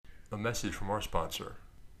A message from our sponsor,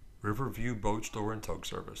 Riverview Boat Store and Tug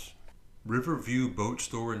Service. Riverview Boat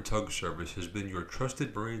Store and Tug Service has been your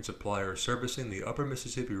trusted marine supplier servicing the upper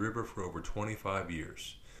Mississippi River for over 25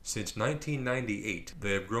 years. Since 1998,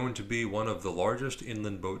 they have grown to be one of the largest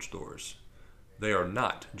inland boat stores. They are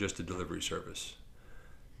not just a delivery service.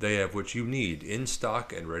 They have what you need in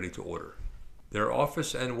stock and ready to order. Their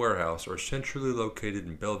office and warehouse are centrally located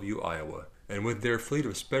in Bellevue, Iowa, and with their fleet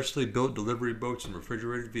of specially built delivery boats and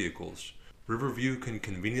refrigerated vehicles, Riverview can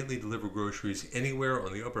conveniently deliver groceries anywhere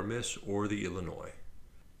on the Upper Miss or the Illinois.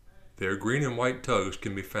 Their green and white tugs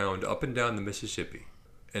can be found up and down the Mississippi,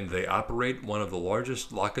 and they operate one of the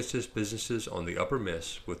largest lock assist businesses on the Upper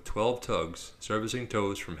Miss with 12 tugs servicing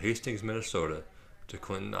tows from Hastings, Minnesota to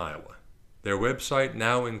Clinton, Iowa. Their website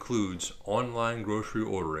now includes online grocery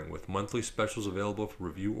ordering with monthly specials available for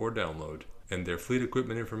review or download, and their fleet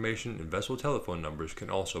equipment information and vessel telephone numbers can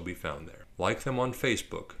also be found there. Like them on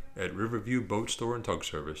Facebook at Riverview Boat Store and Tug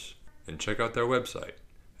Service, and check out their website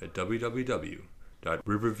at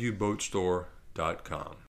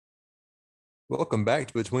www.riverviewboatstore.com. Welcome back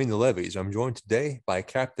to Between the Levees. I'm joined today by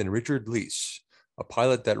Captain Richard Leese, a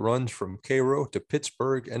pilot that runs from Cairo to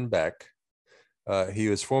Pittsburgh and back. He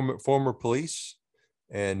was former police,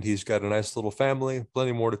 and he's got a nice little family.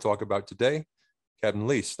 Plenty more to talk about today. Captain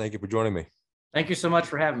Leese, thank you for joining me. Thank you so much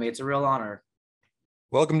for having me. It's a real honor.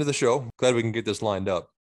 Welcome to the show. Glad we can get this lined up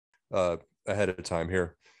ahead of time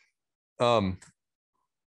here.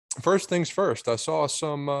 First things first, I saw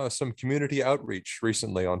some community outreach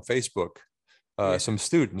recently on Facebook. Some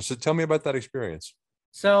students. So tell me about that experience.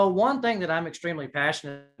 So one thing that I'm extremely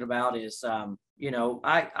passionate about is,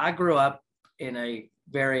 I grew up in a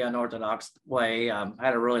very unorthodox way. I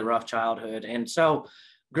had a really rough childhood. And so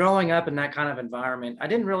growing up in that kind of environment, I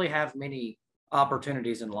didn't really have many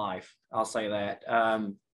opportunities in life. I'll say that.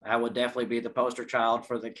 I would definitely be the poster child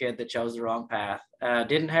for the kid that chose the wrong path.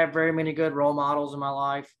 Didn't have very many good role models in my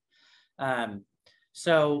life.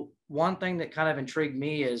 So one thing that kind of intrigued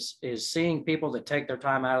me is seeing people that take their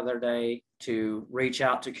time out of their day to reach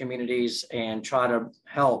out to communities and try to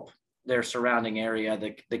help their surrounding area,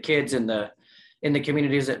 the kids in the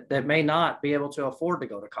communities that may not be able to afford to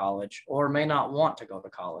go to college or may not want to go to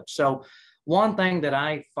college. So one thing that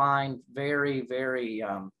I find very, very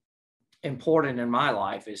important in my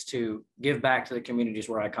life is to give back to the communities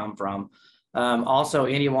where I come from. Also,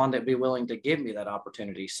 anyone that be willing to give me that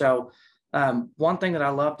opportunity. So one thing that I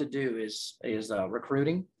love to do is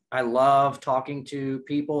recruiting. I love talking to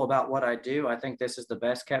people about what I do. I think this is the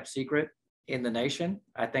best kept secret in the nation.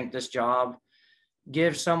 I think this job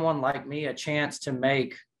gives someone like me a chance to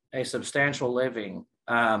make a substantial living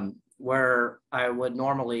where I would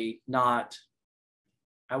normally not,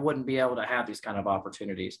 I wouldn't be able to have these kind of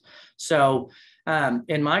opportunities. So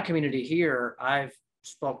in my community here, I've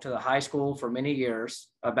spoke to the high school for many years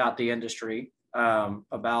about the industry,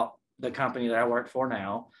 about the company that I work for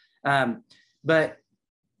now. But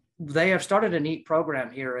they have started a neat program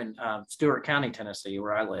here in Stewart County, Tennessee,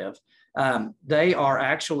 where I live. They are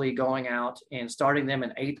actually going out and starting them in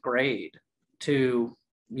 8th grade to,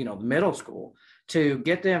 middle school, to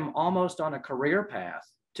get them almost on a career path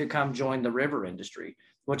to come join the river industry,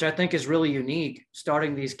 which I think is really unique,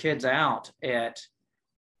 starting these kids out at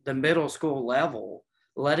the middle school level,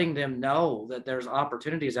 letting them know that there's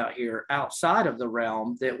opportunities out here outside of the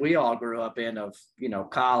realm that we all grew up in of,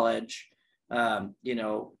 college.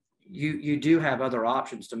 You do have other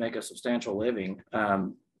options to make a substantial living.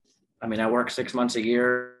 I work 6 months a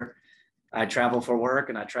year. I travel for work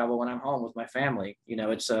and I travel when I'm home with my family.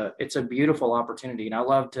 It's a beautiful opportunity, and I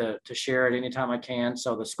love to share it anytime I can.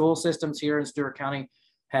 So the school systems here in Stewart County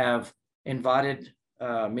have invited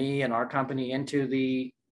me and our company into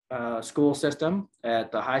the school system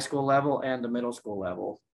at the high school level and the middle school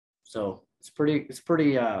level. So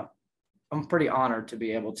I'm pretty honored to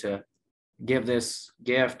be able to give this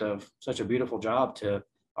gift of such a beautiful job to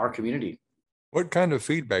our community. What kind of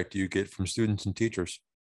feedback do you get from students and teachers?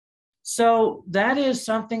 So that is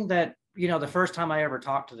something that, the first time I ever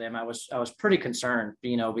talked to them, I was pretty concerned,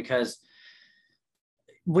 because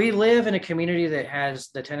we live in a community that has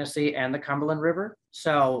the Tennessee and the Cumberland River.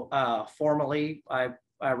 So formerly, I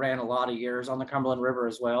ran a lot of years on the Cumberland River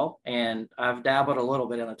as well, and I've dabbled a little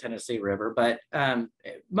bit in the Tennessee River. But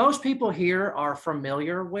most people here are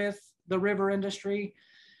familiar with the river industry,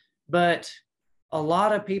 but a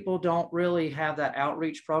lot of people don't really have that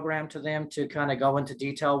outreach program to them to kind of go into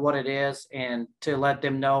detail what it is and to let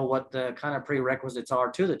them know what the kind of prerequisites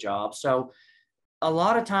are to the job. So a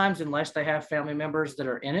lot of times, unless they have family members that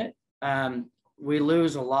are in it, we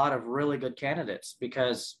lose a lot of really good candidates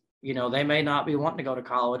because, they may not be wanting to go to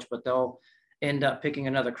college, but they'll end up picking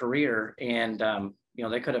another career. And,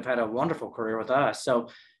 they could have had a wonderful career with us. So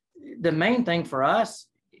the main thing for us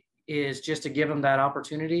is just to give them that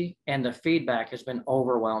opportunity. And the feedback has been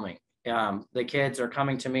overwhelming. The kids are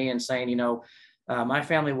coming to me and saying, my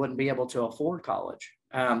family wouldn't be able to afford college.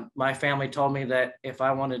 My family told me that if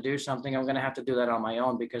I want to do something, I'm going to have to do that on my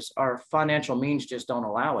own because our financial means just don't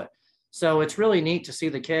allow it. So it's really neat to see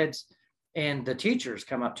the kids and the teachers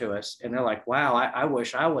come up to us and they're like, wow, I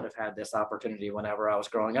wish I would have had this opportunity whenever I was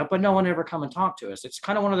growing up, but no one ever come and talked to us. It's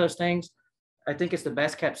kind of one of those things. I think it's the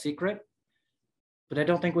best kept secret, but I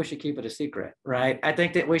don't think we should keep it a secret, right? I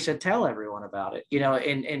think that we should tell everyone about it,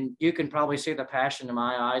 and you can probably see the passion in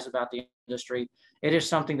my eyes about the industry. It is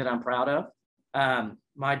something that I'm proud of.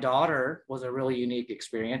 My daughter was a really unique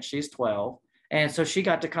experience. She's 12. And so she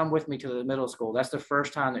got to come with me to the middle school. That's the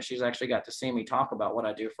first time that she's actually got to see me talk about what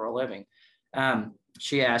I do for a living.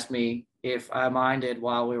 She asked me if I minded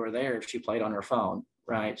while we were there, if she played on her phone,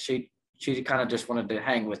 right? She kind of just wanted to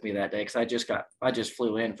hang with me that day because I just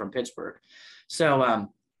flew in from Pittsburgh. So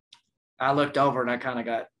I looked over and I kind of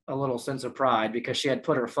got a little sense of pride because she had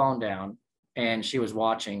put her phone down and she was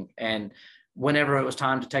watching. And whenever it was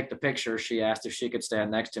time to take the picture, she asked if she could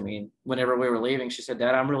stand next to me. And whenever we were leaving, she said,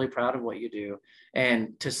 Dad, I'm really proud of what you do.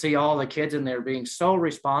 And to see all the kids in there being so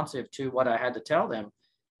responsive to what I had to tell them,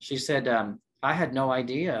 she said, I had no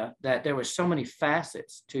idea that there was so many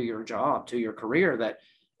facets to your job, to your career, that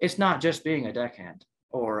it's not just being a deckhand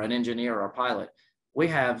or an engineer or a pilot. We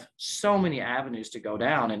have so many avenues to go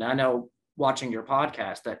down. And I know watching your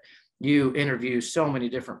podcast that you interview so many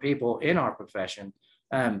different people in our profession.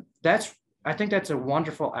 I think that's a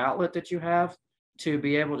wonderful outlet that you have to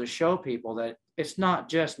be able to show people that it's not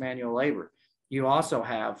just manual labor. You also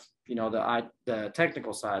have, the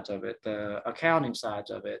technical sides of it, the accounting sides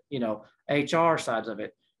of it, HR sides of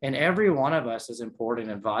it. And every one of us is important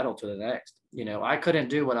and vital to the next. I couldn't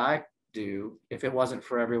do what I do if it wasn't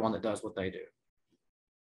for everyone that does what they do.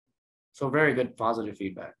 So very good, positive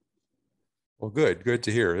feedback. Well, good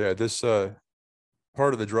to hear. Yeah, this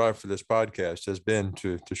part of the drive for this podcast has been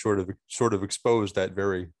to sort of expose that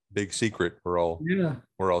very big secret we're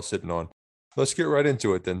all sitting on. Let's get right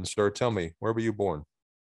into it then, sir. Tell me, where were you born?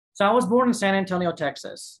 So I was born in San Antonio,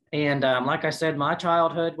 Texas. And like I said, my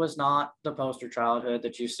childhood was not the poster childhood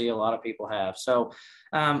that you see a lot of people have. So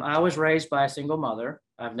I was raised by a single mother.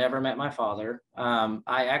 I've never met my father.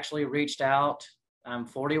 I actually reached out. I'm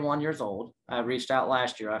 41 years old. I reached out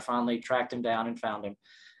last year. I finally tracked him down and found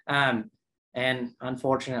him. And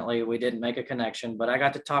unfortunately, we didn't make a connection, but I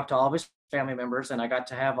got to talk to all of his family members and I got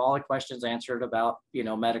to have all the questions answered about,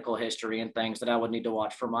 medical history and things that I would need to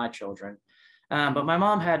watch for my children. But my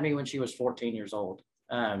mom had me when she was 14 years old.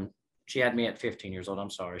 She had me at 15 years old.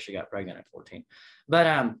 I'm sorry. She got pregnant at 14.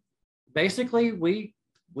 But basically,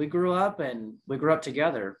 we grew up and we grew up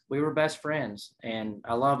together. We were best friends. And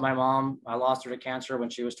I love my mom. I lost her to cancer when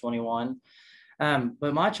she was 21.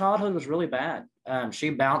 But my childhood was really bad. She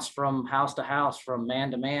bounced from house to house, from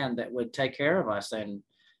man to man that would take care of us. And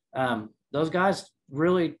those guys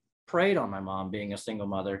really preyed on my mom being a single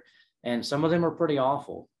mother. And some of them were pretty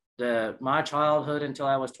awful. My childhood until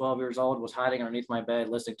I was 12 years old was hiding underneath my bed,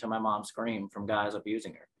 listening to my mom scream from guys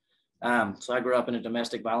abusing her. So I grew up in a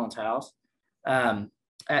domestic violence house.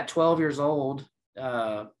 At 12 years old,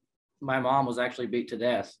 my mom was actually beat to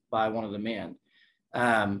death by one of the men.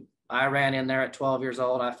 I ran in there at 12 years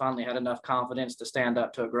old. I finally had enough confidence to stand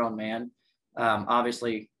up to a grown man.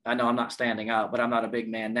 Obviously, I know I'm not standing up, but I'm not a big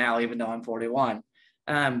man now, even though I'm 41.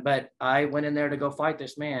 But I went in there to go fight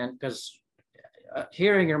this man because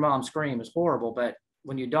hearing your mom scream is horrible, but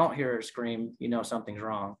when you don't hear her scream, something's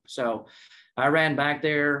wrong. So I ran back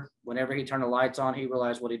there. Whenever he turned the lights on, he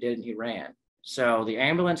realized what he did and he ran. So the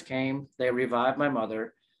ambulance came, they revived my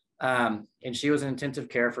mother, and she was in intensive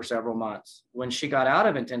care for several months. When she got out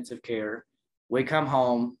of intensive care, we come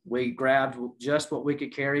home, we grabbed just what we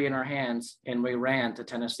could carry in our hands, and we ran to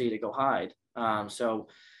Tennessee to go hide. So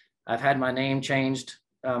I've had my name changed,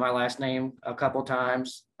 my last name a couple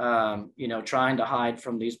times, trying to hide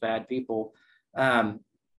from these bad people.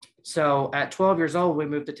 So at 12 years old, we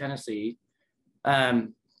moved to Tennessee.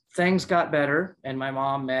 Things got better, and my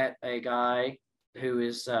mom met a guy who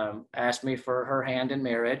is asked me for her hand in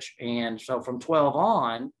marriage. And so from 12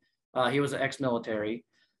 on, he was an ex-military,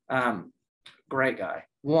 great guy,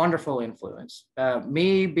 wonderful influence.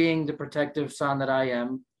 Me being the protective son that I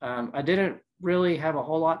am, I didn't really have a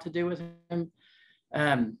whole lot to do with him,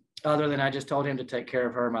 other than I just told him to take care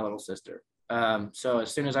of her, my little sister. So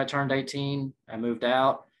as soon as I turned 18, I moved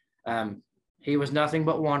out. He was nothing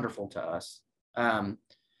but wonderful to us.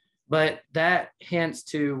 But that hints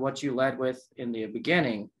to what you led with in the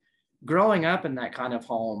beginning. growing up in that kind of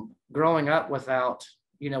home, growing up without,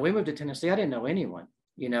 we moved to Tennessee. I didn't know anyone.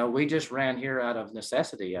 We just ran here out of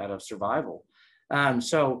necessity, out of survival.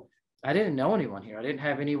 So I didn't know anyone here. I didn't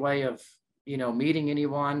have any way of, meeting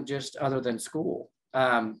anyone just other than school.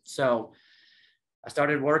 So I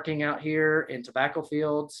started working out here in tobacco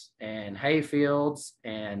fields and hay fields.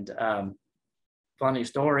 And funny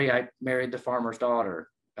story, I married the farmer's daughter.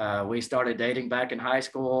 We started dating back in high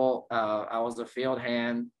school. I was a field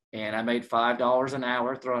hand, and I made $5 an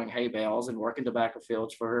hour throwing hay bales and working tobacco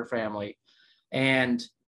fields for her family. And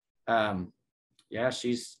yeah,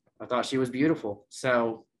 I thought she was beautiful.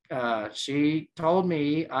 So she told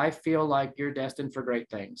me, I feel like you're destined for great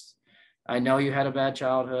things. I know you had a bad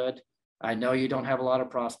childhood. I know you don't have a lot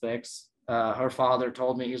of prospects. Her father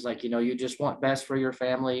told me, he's like, you just want best for your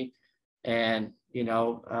family. And,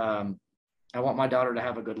 I want my daughter to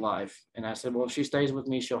have a good life. And I said, well, if she stays with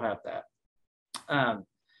me, she'll have that.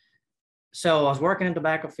 So I was working in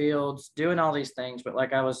tobacco fields, doing all these things. But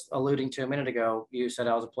like I was alluding to a minute ago, you said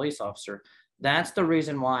I was a police officer. That's the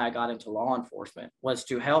reason why I got into law enforcement, was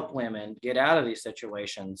to help women get out of these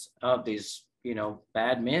situations of these,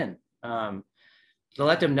 bad men, to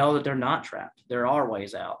let them know that they're not trapped. There are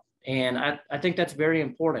ways out. And I think that's very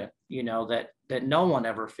important, that no one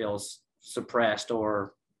ever feels suppressed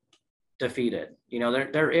or defeated.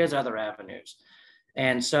 There is other avenues.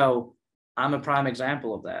 And so I'm a prime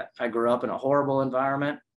example of that. I grew up in a horrible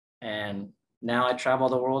environment, and now I travel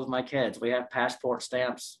the world with my kids. We have passport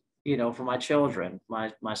stamps, for my children.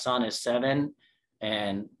 My son is 7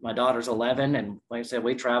 and my daughter's 11. And like I said,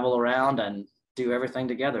 we travel around and do everything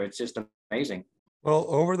together. It's just amazing. Well,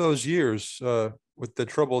 over those years, with the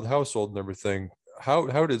troubled household and everything, how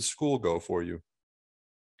did school go for you?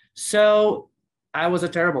 So I was a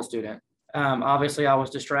terrible student. Obviously, I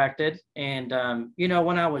was distracted. And,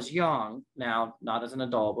 when I was young, now not as an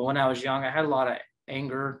adult, but when I was young, I had a lot of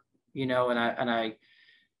anger, and I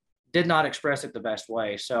did not express it the best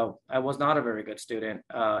way. So I was not a very good student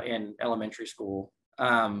in elementary school.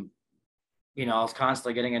 I was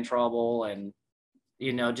constantly getting in trouble and,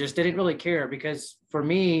 just didn't really care, because for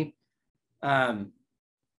me,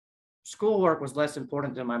 schoolwork was less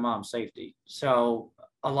important than my mom's safety. So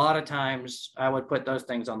a lot of times I would put those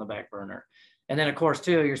things on the back burner. And then, of course,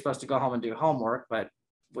 too, you're supposed to go home and do homework, but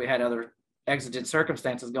we had other exigent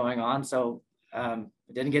circumstances going on. So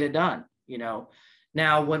didn't get it done,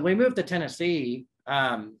 Now, when we moved to Tennessee,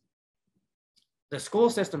 the school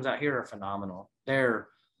systems out here are phenomenal. They're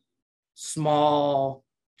small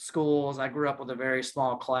schools. I grew up with a very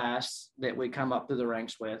small class that we come up through the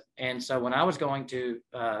ranks with. And so when I was going to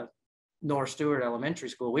North Stewart Elementary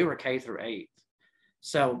School, we were K through 8th.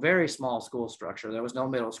 So very small school structure. There was no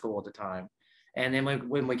middle school at the time. And then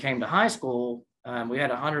when we came to high school, we had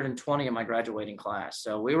 120 in my graduating class.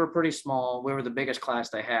 So we were pretty small. We were the biggest class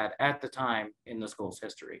they had at the time in the school's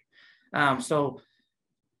history. So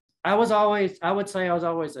I would say I was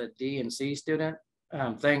always a D and C student.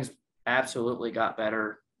 Things absolutely got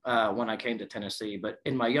better when I came to Tennessee. But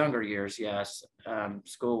in my younger years, yes,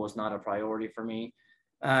 school was not a priority for me.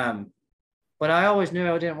 But I always knew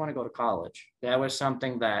I didn't want to go to college. That was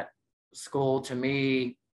something that school to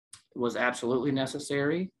me was absolutely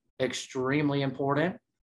necessary, extremely important.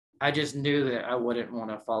 I just knew that I wouldn't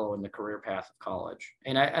want to follow in the career path of college.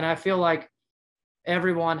 And I feel like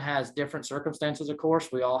everyone has different circumstances, of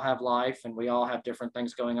course. We all have life and we all have different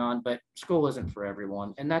things going on, but school isn't for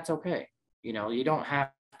everyone. And that's okay. You don't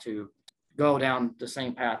have to go down the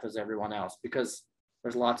same path as everyone else, because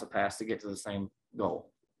there's lots of paths to get to the same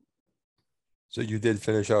goal. So you did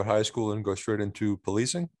finish out high school and go straight into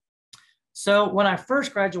policing? So when I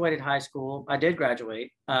first graduated high school, I did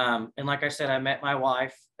graduate. And like I said, I met my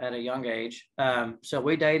wife at a young age. So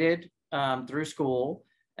we dated through school,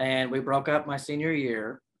 and we broke up my senior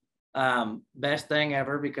year. Best thing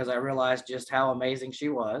ever, because I realized just how amazing she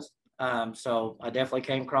was. So I definitely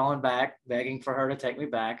came crawling back, begging for her to take me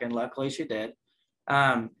back. And luckily she did.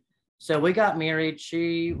 So we got married.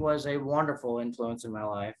 She was a wonderful influence in my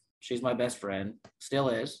life. She's my best friend, still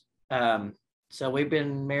is. So we've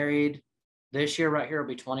been married. This year right here will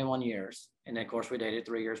be 21 years. And then, of course, we dated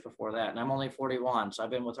 3 years before that. And I'm only 41, so I've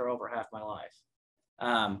been with her over half my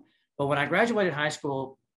life. But when I graduated high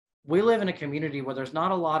school, we live in a community where there's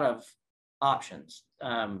not a lot of options.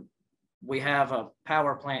 We have a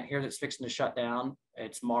power plant here that's fixing to shut down.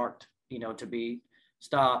 It's marked, to be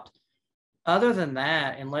stopped. Other than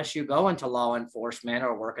that, unless you go into law enforcement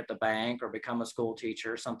or work at the bank or become a school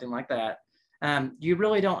teacher, something like that, you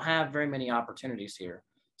really don't have very many opportunities here.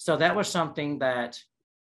 So that was something that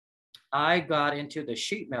I got into the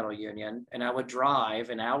sheet metal union, and I would drive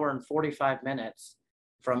an hour and 45 minutes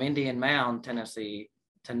from Indian Mound, Tennessee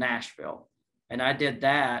to Nashville. And I did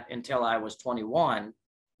that until I was 21,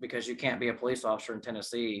 because you can't be a police officer in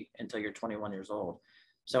Tennessee until you're 21 years old.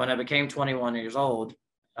 So when I became 21 years old,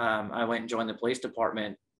 I went and joined the police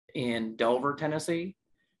department in Dover, Tennessee.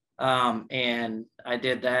 And I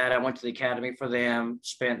did that. I went to the academy for them,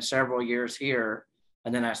 spent several years here,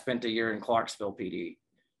 and then I spent a year in Clarksville PD.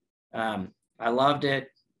 I loved it.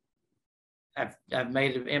 I've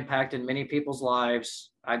made an impact in many people's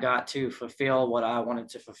lives. I got to fulfill what I wanted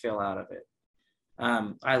to fulfill out of it.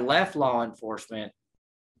 I left law enforcement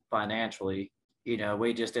financially.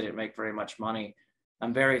 We just didn't make very much money.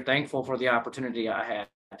 I'm very thankful for the opportunity I had.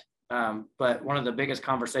 But one of the biggest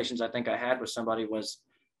conversations I think I had with somebody was,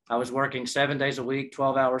 I was working 7 days a week,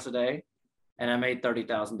 12 hours a day, and I made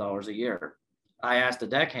 $30,000 a year. I asked a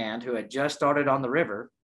deckhand who had just started on the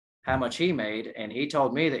river how much he made, and he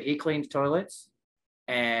told me that he cleans toilets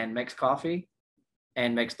and makes coffee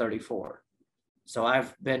and makes 34. So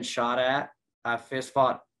I've been shot at. I fist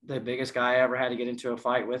fought. The biggest guy I ever had to get into a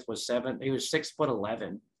fight with was he was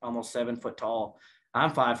 6'11", almost 7 foot tall.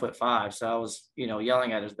 I'm 5'5", so I was,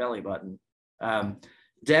 yelling at his belly button.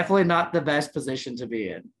 Definitely not the best position to be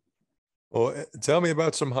in. Well, tell me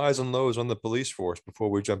about some highs and lows on the police force before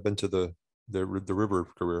we jump into the river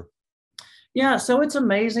career. Yeah, so it's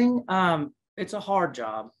amazing. It's a hard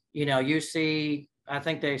job. You see, I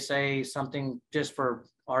think they say something, just for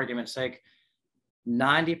argument's sake,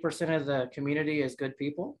 90% of the community is good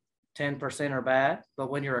people, 10% are bad.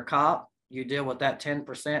 But when you're a cop, you deal with that 10%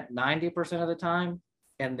 90% of the time,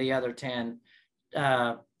 and the other 10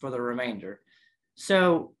 for the remainder.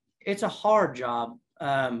 So it's a hard job.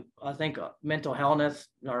 I think mental health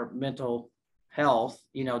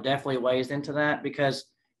definitely weighs into that, because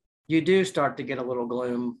you do start to get a little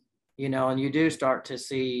gloom, and you do start to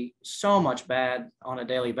see so much bad on a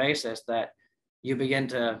daily basis that you begin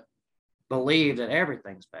to believe that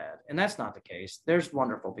everything's bad. And that's not the case. There's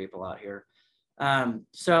wonderful people out here.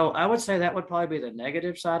 So I would say that would probably be the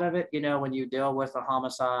negative side of it. When you deal with a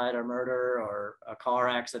homicide or murder or a car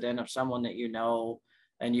accident of someone that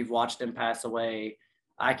and you've watched them pass away.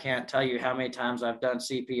 I can't tell you how many times I've done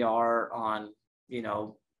CPR on,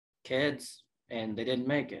 kids, and they didn't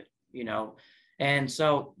make it, And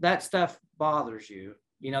so that stuff bothers you.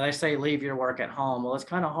 They say leave your work at home. Well, it's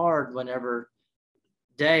kind of hard whenever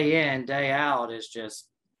day in, day out it's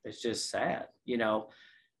just sad,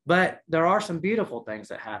 But there are some beautiful things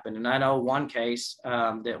that happen. And I know one case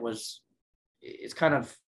it's kind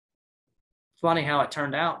of funny how it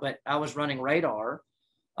turned out, but I was running radar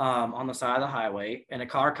on the side of the highway, and a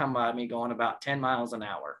car come by me going about 10 miles an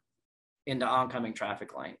hour into oncoming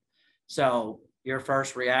traffic lane. So your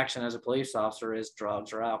first reaction as a police officer is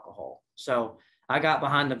drugs or alcohol. So I got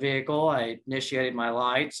behind the vehicle, I initiated my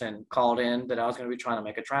lights and called in that I was going to be trying to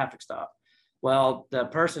make a traffic stop. Well, the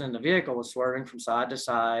person in the vehicle was swerving from side to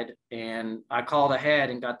side, and I called ahead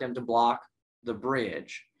and got them to block the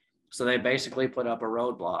bridge. So they basically put up a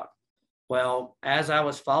roadblock. Well, as I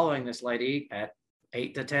was following this lady at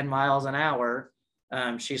 8 to 10 miles an hour,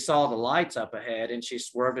 she saw the lights up ahead and she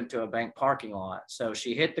swerved into a bank parking lot. So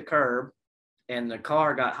she hit the curb and the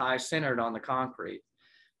car got high centered on the concrete.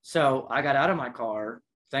 So I got out of my car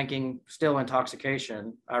thinking still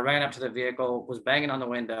intoxication. I ran up to the vehicle, was banging on the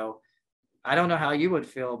window. I don't know how you would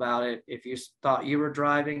feel about it if you thought you were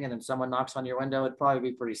driving and then someone knocks on your window. It'd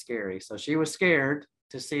probably be pretty scary. So she was scared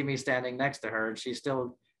to see me standing next to her, and she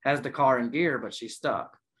still has the car in gear, but she's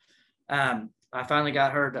stuck. I finally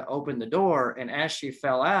got her to open the door, and as she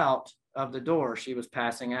fell out of the door, she was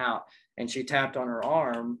passing out, and she tapped on her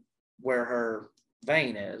arm where her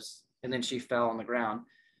vein is, and then she fell on the ground.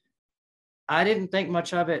 I didn't think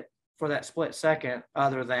much of it for that split second,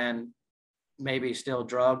 other than maybe still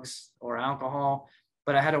drugs or alcohol,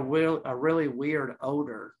 but I had a really weird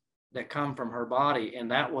odor that come from her body,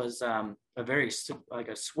 and that was a very like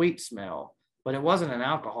a sweet smell, but it wasn't an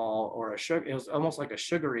alcohol or a sugar. It was almost like a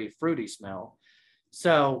sugary, fruity smell.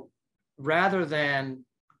 So rather than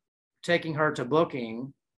taking her to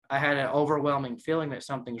booking, I had an overwhelming feeling that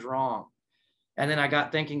something's wrong. And then I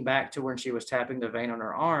got thinking back to when she was tapping the vein on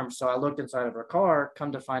her arm. So I looked inside of her car,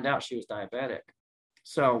 come to find out she was diabetic.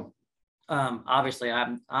 So obviously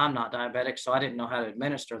I'm not diabetic, so I didn't know how to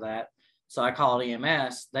administer that. So I called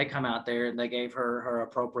EMS. They come out there and they gave her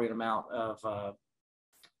appropriate amount of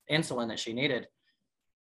insulin that she needed.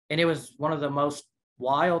 And it was one of the most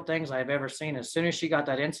wild things I've ever seen. As soon as she got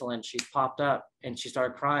that insulin, she popped up and she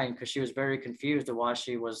started crying because she was very confused of why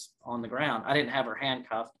she was on the ground. I didn't have her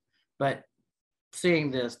handcuffed, but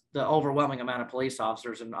seeing the overwhelming amount of police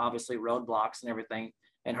officers and obviously roadblocks and everything,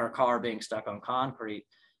 and her car being stuck on concrete,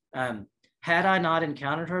 Had I not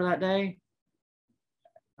encountered her that day,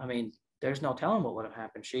 I mean, there's no telling what would have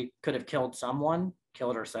happened. She could have killed someone,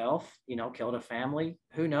 killed herself, killed a family.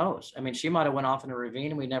 Who knows? I mean, she might have went off in a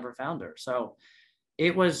ravine and we never found her. So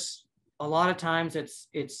it was a lot of times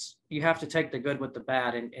it's you have to take the good with the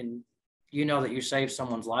bad, and that you saved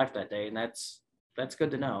someone's life that day, and that's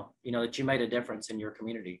good to know. That you made a difference in your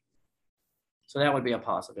community. So that would be a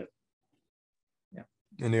positive. Yeah.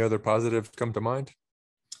 Any other positives come to mind?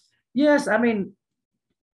 Yes, I mean,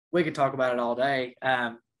 we could talk about it all day.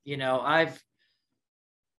 I've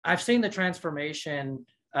seen the transformation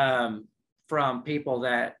from people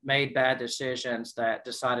that made bad decisions, that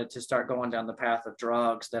decided to start going down the path of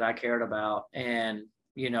drugs that I cared about. And,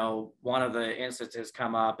 one of the instances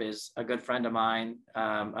come up is a good friend of mine.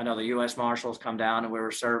 I know the U.S. Marshals come down and we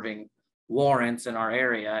were serving warrants in our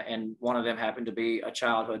area. And one of them happened to be a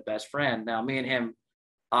childhood best friend. Now, me and him,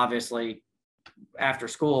 obviously, after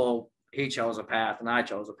school, he chose a path and I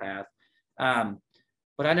chose a path.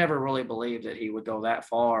 But I never really believed that he would go that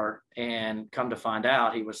far, and come to find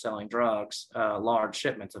out he was selling drugs, large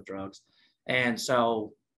shipments of drugs. And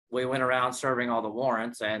so we went around serving all the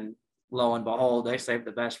warrants, and lo and behold, they saved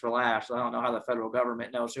the best for last. So I don't know how the federal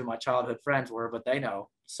government knows who my childhood friends were, but they know.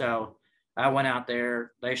 So I went out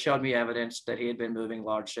there. They showed me evidence that he had been moving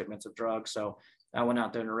large shipments of drugs. So I went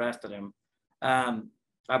out there and arrested him.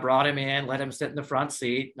 I brought him in, let him sit in the front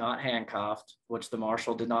seat, not handcuffed, which the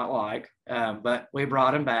marshal did not like. But we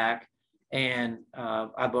brought him back, and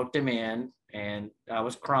I booked him in, and I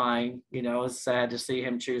was crying. It was sad to see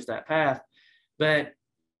him choose that path. But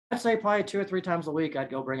I'd say probably 2 or 3 times a week,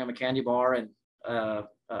 I'd go bring him a candy bar and a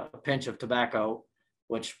pinch of tobacco,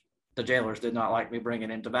 which the jailers did not like me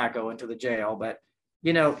bringing in tobacco into the jail. But,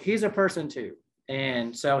 he's a person too.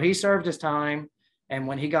 And so he served his time. And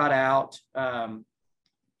when he got out,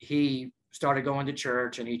 he started going to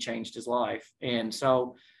church, and he changed his life. And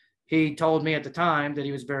so he told me at the time that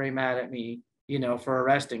he was very mad at me, for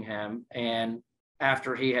arresting him. And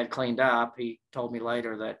after he had cleaned up, he told me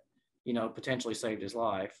later that, potentially saved his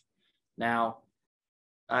life. Now,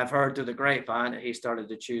 I've heard through the grapevine that he started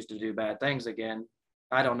to choose to do bad things again.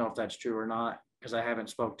 I don't know if that's true or not, because I haven't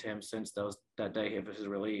spoke to him since that day of his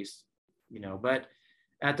release, but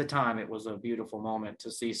at the time it was a beautiful moment to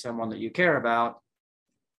see someone that you care about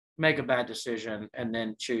make a bad decision and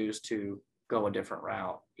then choose to go a different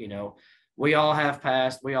route. We all have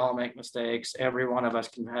past, we all make mistakes. Every one of us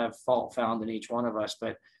can have fault found in each one of us,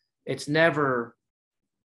 but it's never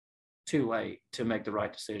too late to make the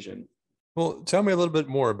right decision. Well, tell me a little bit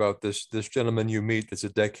more about this gentleman you meet that's a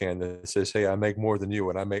deckhand that says, "Hey, I make more than you,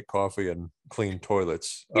 and I make coffee and clean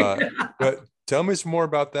toilets." But tell me some more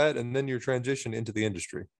about that, and then your transition into the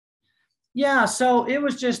industry. Yeah, so it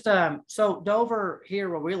was just so Dover here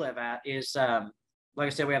where we live at is like I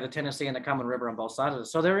said, we have the Tennessee and the Cumberland River on both sides of it.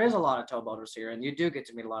 So there is a lot of towboaters here, and you do get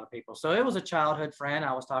to meet a lot of people. So it was a childhood friend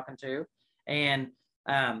I was talking to, and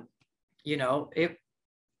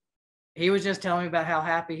he was just telling me about how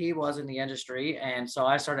happy he was in the industry. And so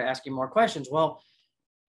I started asking more questions. Well,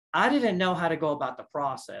 I didn't know how to go about the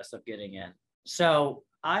process of getting in. So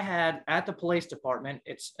I had at the police department,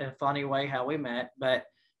 it's a funny way how we met, but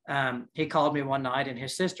he called me one night and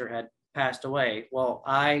his sister had passed away. Well,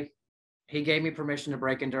 he gave me permission to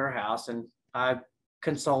break into her house, and I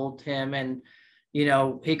consoled him, and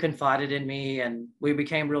he confided in me, and we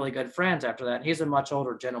became really good friends after that. He's a much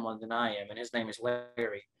older gentleman than I am, and his name is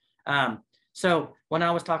Larry. So when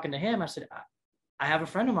I was talking to him, I said, I have a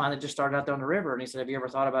friend of mine that just started out there on the river. And he said, have you ever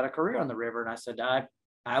thought about a career on the river? And I said,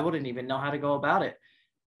 I wouldn't even know how to go about it.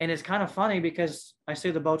 And it's kind of funny because I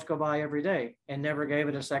see the boats go by every day and never gave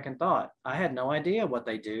it a second thought. I had no idea what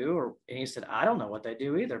they do. And he said, I don't know what they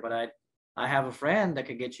do either, but I have a friend that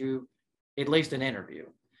could get you at least an interview.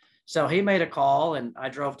 So he made a call, and I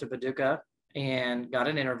drove to Paducah and got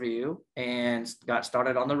an interview and got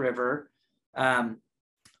started on the river.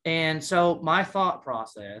 And so my thought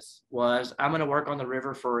process was, I'm going to work on the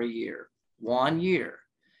river for a year, 1 year.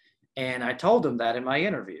 And I told him that in my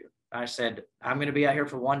interview. I said, I'm going to be out here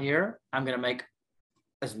for 1 year. I'm going to make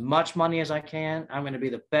as much money as I can. I'm going to be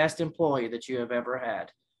the best employee that you have ever had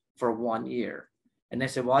for 1 year. And they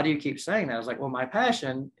said, why do you keep saying that? I was like, well, my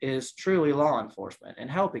passion is truly law enforcement and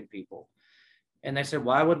helping people. And they said,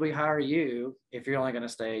 why would we hire you if you're only going to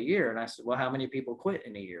stay a year? And I said, well, how many people quit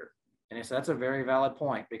in a year? And they said, that's a very valid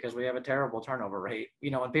point, because we have a terrible turnover rate.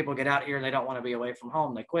 When people get out here and they don't want to be away from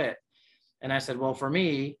home, they quit. And I said, well, for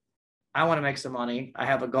me, I want to make some money. I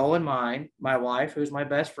have a goal in mind. My wife, who's my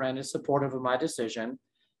best friend, is supportive of my decision.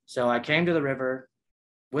 So I came to the river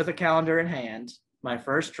with a calendar in hand, my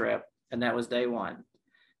first trip, and that was day one.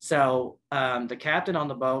 So the captain on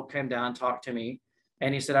the boat came down, talked to me,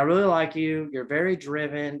 and he said, I really like you. You're very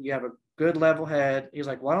driven. You have a good level head. He's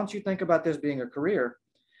like, why don't you think about this being a career?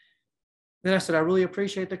 Then I said, I really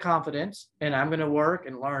appreciate the confidence, and I'm going to work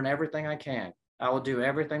and learn everything I can. I will do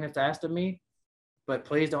everything that's asked of me, but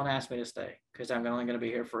please don't ask me to stay because I'm only going to be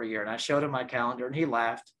here for a year. And I showed him my calendar, and he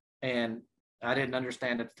laughed, and I didn't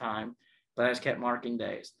understand at the time, but I just kept marking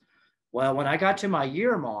days. Well, when I got to my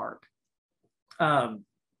year mark, um,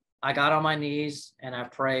 I got on my knees and I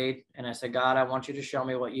prayed and I said, God, I want you to show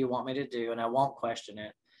me what you want me to do, and I won't question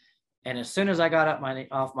it. And as soon as I got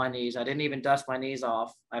off my knees, I didn't even dust my knees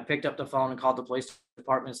off. I picked up the phone and called the police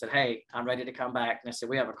department and said, hey, I'm ready to come back. And they said,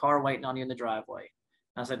 we have a car waiting on you in the driveway.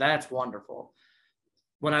 And I said, that's wonderful.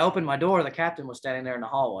 When I opened my door, the captain was standing there in the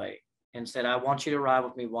hallway and said, I want you to ride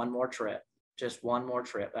with me one more trip. Just one more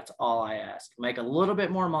trip. That's all I ask. Make a little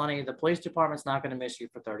bit more money. The police department's not going to miss you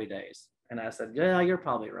for 30 days. And I said, yeah, you're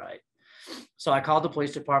probably right. So I called the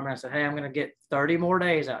police department. I said, hey, I'm going to get 30 more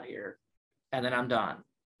days out here and then I'm done.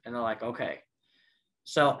 And they're like, okay.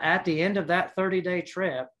 So at the end of that 30-day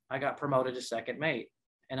trip, I got promoted to second mate.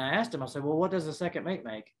 And I asked him, I said, well, what does a second mate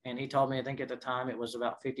make? And he told me, I think at the time it was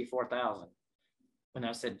about $54,000. And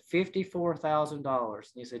I said, $54,000. And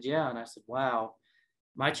he said, yeah. And I said, wow.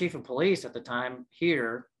 My chief of police at the time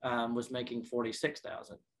here was making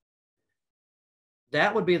 46,000.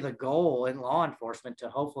 That would be the goal in law enforcement, to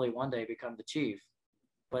hopefully one day become the chief.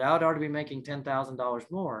 But I would already be making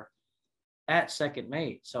 $10,000 more at second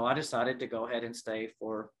mate. So I decided to go ahead and stay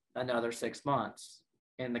for another 6 months.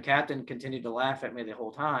 And the captain continued to laugh at me the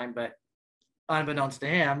whole time, but unbeknownst to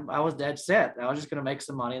him, I was dead set. I was just going to make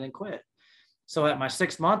some money and then quit. So at my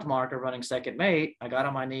 6-month mark of running second mate, I got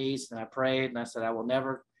on my knees and I prayed and I said, I will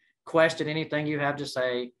never question anything you have to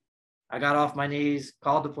say. I got off my knees,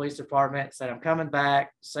 called the police department, said, I'm coming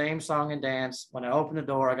back, same song and dance. When I opened the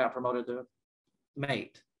door, I got promoted to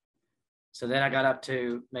mate. So then I got up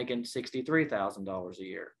to making $63,000 a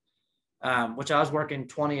year, which I was working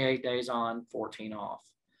 28 days on, 14 off.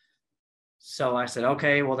 So I said,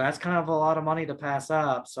 okay, well, that's kind of a lot of money to pass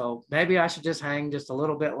up. So maybe I should just hang just a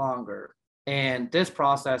little bit longer. And this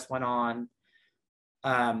process went on.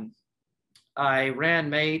 I ran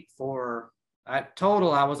mate for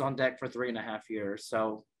total. I was on deck for 3.5 years.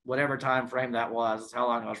 So whatever time frame that was is how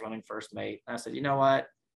long I was running first mate. And I said, you know what?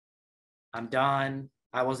 I'm done.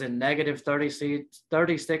 I was in negative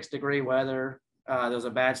 36 degree weather. There was a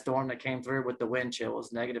bad storm that came through with the wind chill. It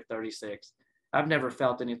was negative 36. I've never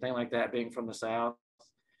felt anything like that being from the South.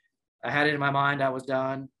 I had it in my mind I was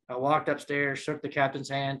done. I walked upstairs, shook the captain's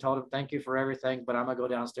hand, told him thank you for everything, but I'm going to go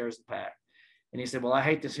downstairs and pack. And he said, well, I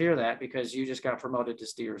hate to hear that because you just got promoted to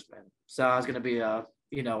steersman. So I was going to be a,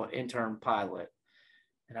 intern pilot.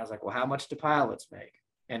 And I was like, well, how much do pilots make?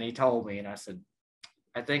 And he told me, and I said,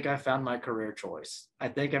 I think I found my career choice. I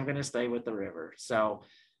think I'm going to stay with the river. So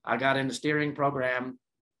I got in the steering program.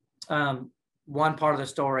 One part of the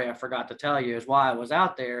story I forgot to tell you is while I was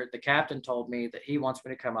out there, the captain told me that he wants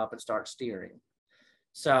me to come up and start steering.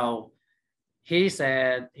 So he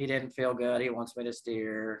said he didn't feel good. He wants me to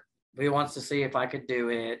steer. He wants to see if I could do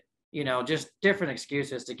it, just different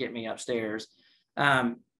excuses to get me upstairs.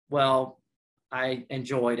 Well, I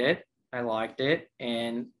enjoyed it. I liked it.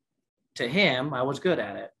 And to him, I was good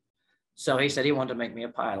at it. So he said he wanted to make me a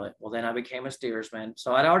pilot. Well, then I became a steersman.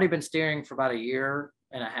 So I'd already been steering for about 1.5 years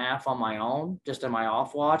on my own, just in my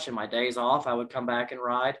off watch and my days off. I would come back and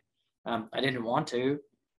ride. I didn't want to,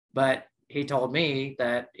 but he told me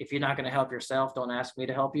that if you're not going to help yourself, don't ask me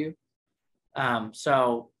to help you.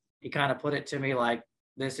 So he kind of put it to me like,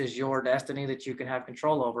 this is your destiny that you can have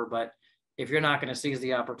control over. But if you're not going to seize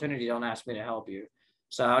the opportunity, don't ask me to help you.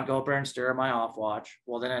 So I'd go up there and steer my off watch.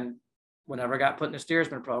 Well, then whenever I got put in the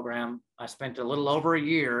steersman program, I spent a little over 1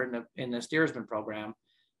 year in the steersman program.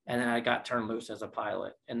 And then I got turned loose as a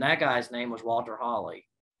pilot. And that guy's name was Walter Hawley.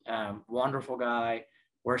 Wonderful guy.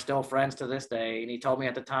 We're still friends to this day. And he told me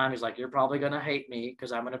at the time, he's like, you're probably going to hate me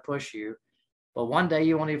because I'm going to push you. But one day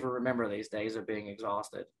you won't even remember these days of being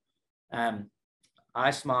exhausted.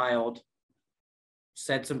 I smiled,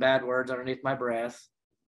 said some bad words underneath my breath.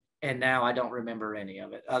 And now I don't remember any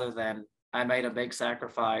of it other than I made a big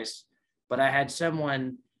sacrifice. But I had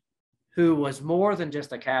someone who was more than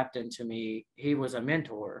just a captain to me. He was a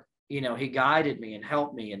mentor. He guided me and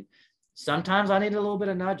helped me. And sometimes I needed a little bit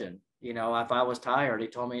of nudging. If I was tired, he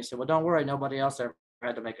told me, he said, well, don't worry. Nobody else ever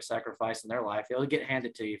had to make a sacrifice in their life. It'll get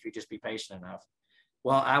handed to you if you just be patient enough.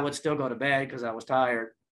 Well, I would still go to bed because I was tired,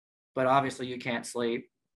 but obviously you can't sleep.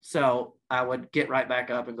 So I would get right back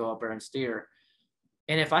up and go up there and steer.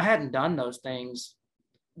 And if I hadn't done those things,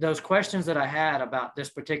 those questions that I had about this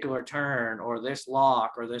particular turn or this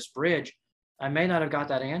lock or this bridge, I may not have got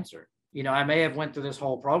that answer. You know, I may have went through this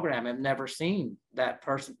whole program and never seen that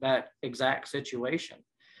person, that exact situation.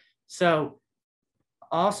 So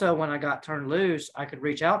also when I got turned loose, I could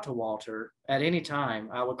reach out to Walter at any time.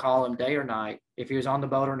 I would call him day or night if he was on the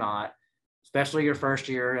boat or not. Especially your first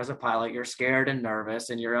year as a pilot, you're scared and nervous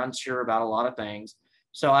and you're unsure about a lot of things.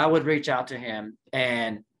 So I would reach out to him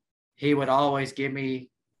and he would always give me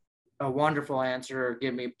a wonderful answer,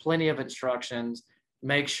 give me plenty of instructions,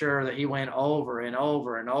 make sure that he went over and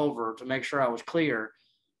over and over to make sure I was clear.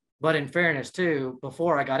 But in fairness too,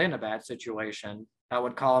 before I got in a bad situation, I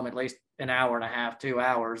would call him at least an hour and a half, 2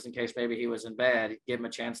 hours in case maybe he was in bed, give him a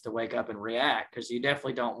chance to wake up and react, because you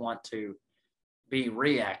definitely don't want to be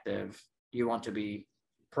reactive. You want to be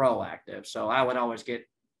proactive. So I would always get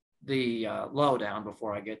the lowdown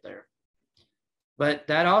before I get there. But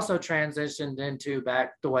that also transitioned into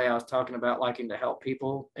back the way I was talking about liking to help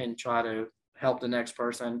people and try to help the next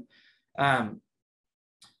person.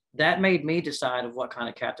 That made me decide of what kind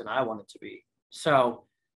of captain I wanted to be. So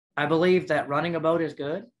I believe that running a boat is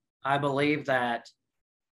good. I believe that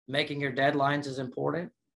making your deadlines is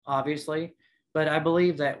important, obviously. But I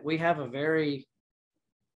believe that we have a very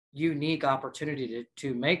unique opportunity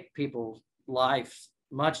to make people's life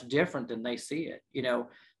much different than they see it. You know,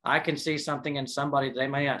 I can see something in somebody they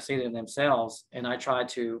may not see it in themselves, and I try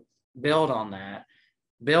to build on that,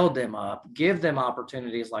 build them up, give them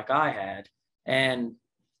opportunities like I had, and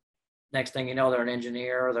next thing you know, they're an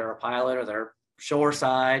engineer or they're a pilot or they're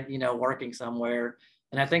shoreside, you know, working somewhere.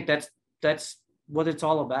 And I think that's what it's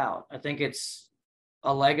all about. I think it's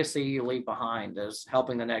a legacy you leave behind is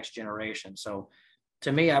helping the next generation. So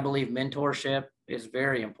to me, I believe mentorship is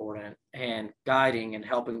very important, and guiding and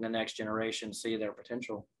helping the next generation see their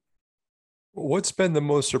potential. What's been the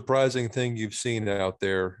most surprising thing you've seen out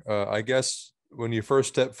there? I guess when you first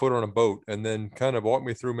step foot on a boat, and then kind of walk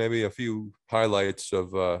me through maybe a few highlights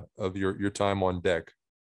of your time on deck.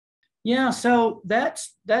 Yeah, so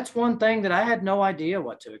that's one thing that I had no idea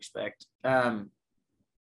what to expect.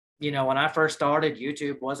 You know, when I first started,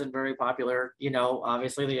 YouTube wasn't very popular. You know,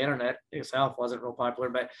 obviously the internet itself wasn't real popular,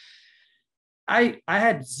 but I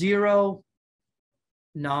had zero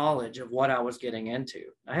knowledge of what I was getting into.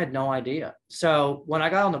 I had no idea. So when I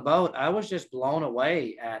got on the boat, I was just blown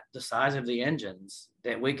away at the size of the engines,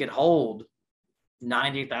 that we could hold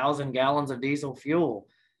 90,000 gallons of diesel fuel.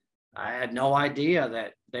 I had no idea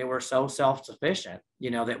that they were so self-sufficient,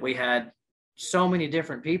 you know, that we had so many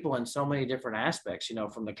different people in so many different aspects, you know,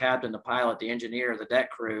 from the captain, the pilot, the engineer, the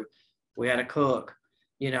deck crew. We had a cook,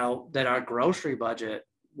 you know, that our grocery budget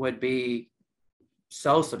would be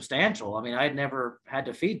so substantial. I mean, I had never had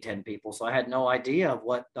to feed 10 people, so I had no idea of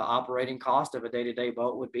what the operating cost of a day-to-day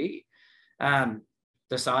boat would be. The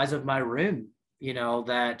size of my room, you know,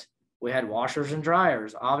 that we had washers and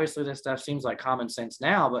dryers. Obviously, this stuff seems like common sense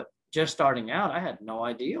now, but just starting out, I had no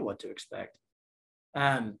idea what to expect.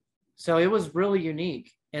 So it was really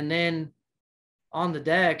unique. And then on the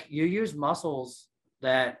deck, you use muscles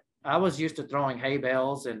that I was used to throwing hay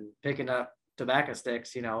bales and picking up tobacco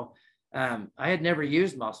sticks, you know. I had never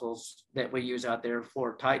used muscles that we use out there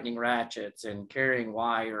for tightening ratchets and carrying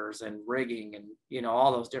wires and rigging and, you know,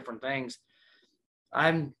 all those different things.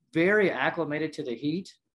 I'm very acclimated to the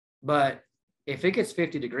heat, but if it gets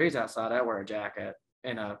 50 degrees outside, I wear a jacket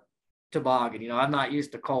and a toboggan. You know, I'm not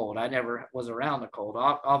used to cold. I never was around the cold.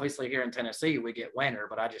 Obviously here in Tennessee, we get winter,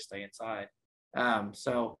 but I just stay inside.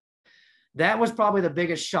 So that was probably the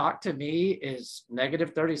biggest shock to me is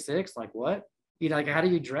negative 36. Like what? You know, like, how do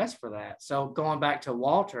you dress for that? So going back to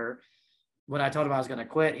Walter, when I told him I was going to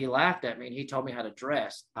quit, he laughed at me and he told me how to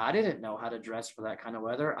dress. I didn't know how to dress for that kind of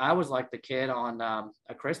weather. I was like the kid on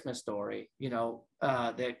A Christmas Story, you know,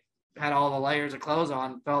 that had all the layers of clothes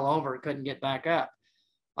on, fell over, couldn't get back up.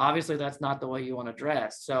 Obviously, that's not the way you want to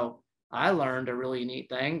dress. So I learned a really neat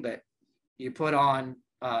thing that you put on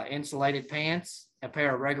insulated pants, a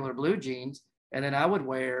pair of regular blue jeans, and then I would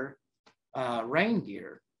wear rain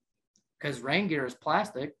gear, because rain gear is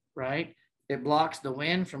plastic, right? It blocks the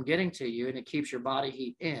wind from getting to you and it keeps your body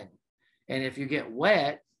heat in. And if you get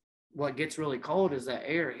wet, what gets really cold is that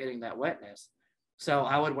air hitting that wetness. So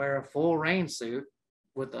I would wear a full rain suit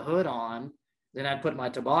with the hood on, then I'd put my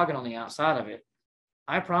toboggan on the outside of it.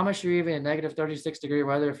 I promise you, even in negative 36 degree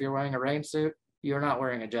weather, if you're wearing a rain suit, you're not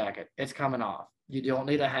wearing a jacket. It's coming off. You don't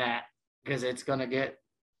need a hat because it's going to get,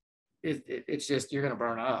 it's just, you're going to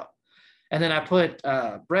burn up. And then I put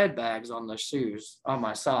bread bags on the shoes, on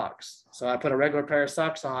my socks. So I put a regular pair of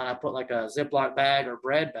socks on. I put like a Ziploc bag or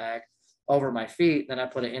bread bag over my feet. Then I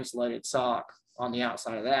put an insulated sock on the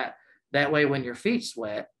outside of that. That way, when your feet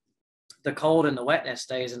sweat, the cold and the wetness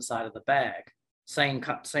stays inside of the bag. Same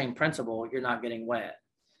principle. You're not getting wet.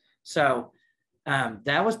 So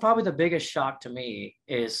that was probably the biggest shock to me,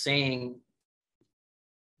 is seeing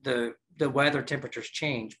the weather temperatures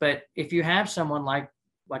change. But if you have someone like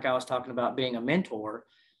I was talking about, being a mentor,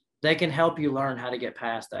 they can help you learn how to get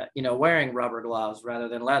past that. Wearing rubber gloves rather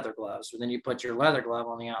than leather gloves, and then you put your leather glove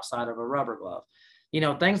on the outside of a rubber glove.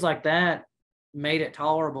 Things like that made it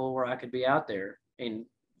tolerable, where I could be out there and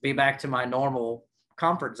be back to my normal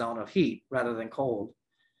comfort zone of heat rather than cold.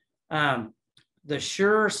 The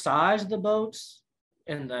sheer size of the boats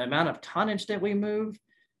and the amount of tonnage that we move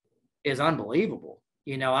is unbelievable.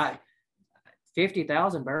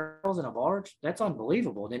 50,000 barrels in a barge, that's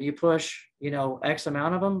unbelievable. Then you push, X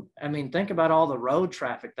amount of them. I mean, think about all the road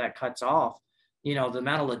traffic that cuts off, the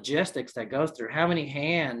amount of logistics that goes through, how many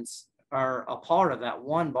hands are a part of that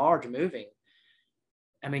one barge moving.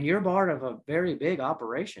 I mean, you're part of a very big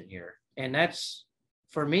operation here. And that's,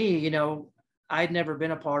 for me, I'd never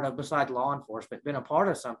been a part of, besides law enforcement, been a part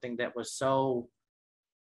of something that was so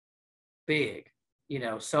big,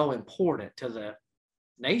 so important to the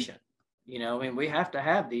nation. We have to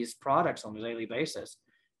have these products on a daily basis.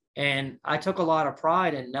 And I took a lot of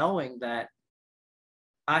pride in knowing that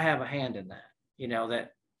I have a hand in that,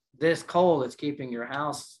 that this coal that's keeping your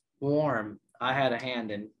house warm, I had a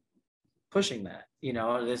hand in pushing that.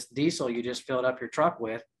 This diesel you just filled up your truck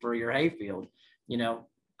with for your hayfield,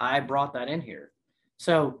 I brought that in here.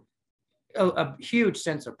 So a huge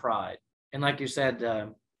sense of pride. And like you said,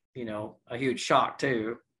 a huge shock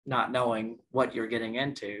too, not knowing what you're getting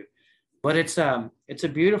into. But it's a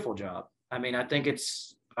beautiful job. I mean,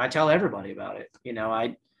 I tell everybody about it.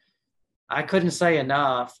 I couldn't say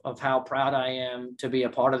enough of how proud I am to be a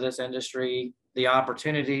part of this industry, the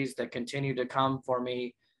opportunities that continue to come for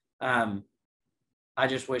me. I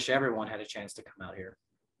just wish everyone had a chance to come out here.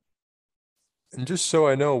 And just so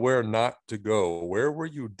I know where not to go, where were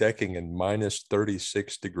you decking in minus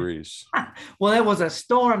 36 degrees? Well, it was a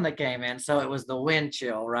storm that came in, so it was the wind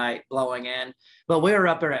chill, right, blowing in. But we were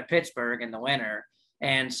up there at Pittsburgh in the winter,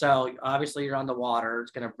 and so obviously you're on the water.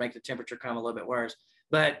 It's going to make the temperature come a little bit worse.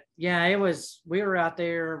 But yeah, we were out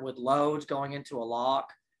there with loads going into a lock,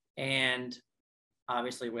 and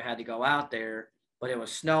obviously we had to go out there, but it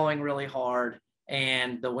was snowing really hard,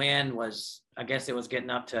 and the wind was, I guess it was getting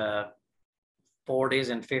up to 40s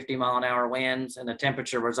and 50-mile-an-hour winds, and the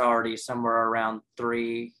temperature was already somewhere around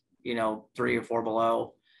 3 or 4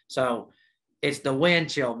 below. So it's the wind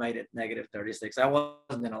chill made it negative 36. I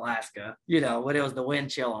wasn't in Alaska, but it was the wind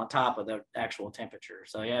chill on top of the actual temperature.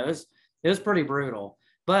 So yeah, it was pretty brutal.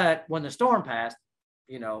 But when the storm passed,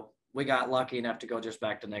 we got lucky enough to go just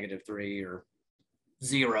back to -3 or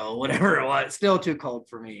 0, whatever it was. Still too cold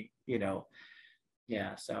for me,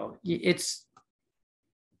 Yeah, so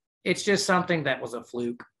it's just something that was a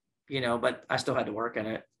fluke, but I still had to work in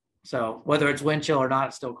it. So whether it's wind chill or not,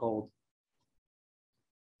 it's still cold.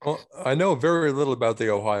 Well, I know very little about the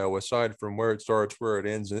Ohio, aside from where it starts, where it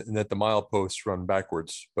ends, and that the mileposts run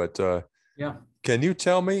backwards. But yeah, can you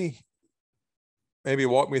tell me, maybe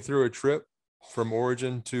walk me through a trip from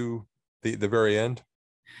origin to the very end?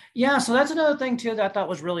 Yeah, so that's another thing too that I thought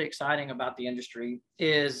was really exciting about the industry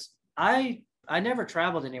is I never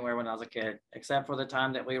traveled anywhere when I was a kid, except for the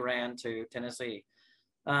time that we ran to Tennessee.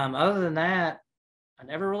 Other than that, I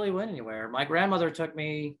never really went anywhere. My grandmother took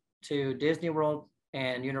me to Disney World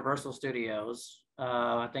and Universal Studios.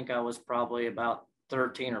 I think I was probably about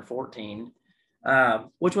 13 or 14,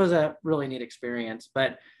 which was a really neat experience.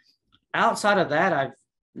 But outside of that, I've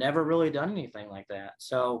never really done anything like that.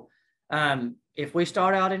 So if we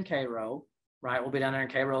start out in Cairo, right, we'll be down there in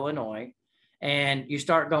Cairo, Illinois, and you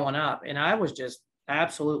start going up, and I was just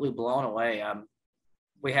absolutely blown away. I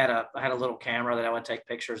had a little camera that I would take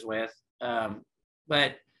pictures with,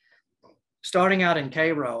 but starting out in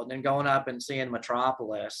Cairo and then going up and seeing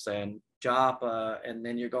Metropolis and Joppa, and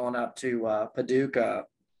then you're going up to Paducah,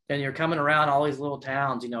 and you're coming around all these little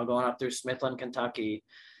towns, going up through Smithland, Kentucky,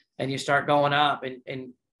 and you start going up,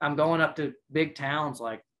 and I'm going up to big towns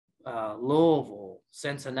like Louisville,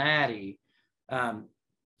 Cincinnati,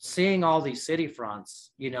 seeing all these city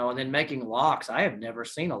fronts, and then making locks. I have never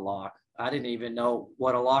seen a lock. I didn't even know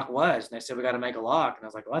what a lock was. And they said, we got to make a lock. And I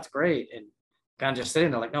was like, well, that's great. And kind of just sitting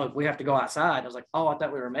there like, no, we have to go outside. I was like, oh, I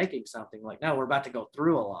thought we were making something. Like, no, we're about to go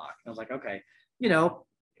through a lock. And I was like, okay,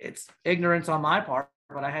 it's ignorance on my part,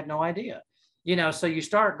 but I had no idea. So you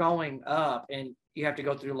start going up and you have to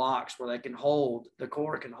go through locks where the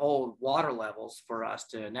core can hold water levels for us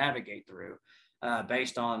to navigate through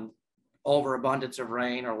based on overabundance of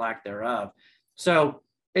rain or lack thereof. So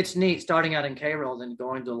it's neat starting out in Cairo, then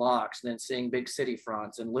going to Locks, and then seeing big city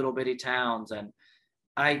fronts and little bitty towns. And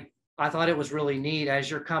I I thought it was really neat as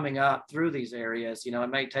you're coming up through these areas. You know, it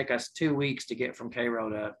may take us 2 weeks to get from Cairo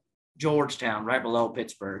to Georgetown, right below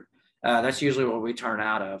Pittsburgh. That's usually where we turn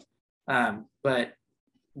out of. But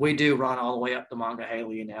we do run all the way up to Monongahela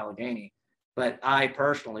and Allegheny. But I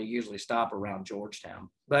personally usually stop around Georgetown.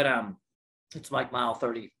 But it's like mile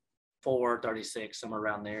 34, 36, somewhere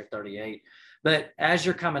around there, 38. But as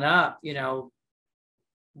you're coming up, you know,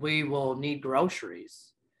 we will need groceries.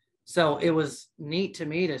 So it was neat to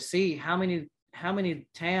me to see how many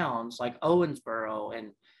towns like Owensboro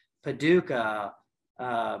and Paducah,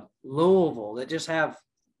 Louisville that just have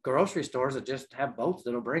grocery stores that just have boats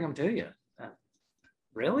that'll bring them to you. Uh,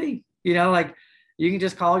 really? You know, like you can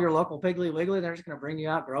just call your local Piggly Wiggly, and they're just going to bring you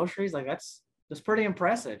out groceries. Like that's pretty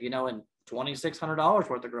impressive, you know, and $2,600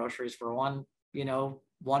 worth of groceries for one, you know,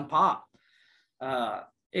 one pop. Uh,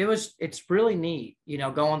 it's really neat, you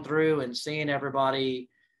know, going through and seeing everybody.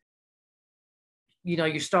 You know,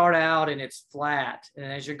 you start out and it's flat, and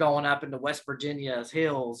as you're going up into West Virginia's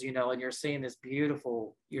hills, you know, and you're seeing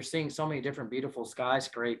so many different beautiful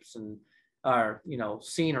skyscrapes and you know,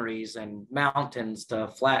 sceneries and mountains to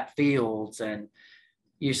flat fields, and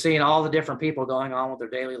you're seeing all the different people going on with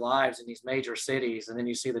their daily lives in these major cities. And then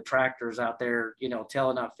you see the tractors out there, you know,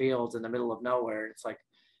 tilling up fields in the middle of nowhere. It's like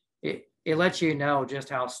it lets you know just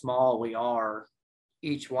how small we are,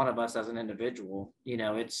 each one of us as an individual. You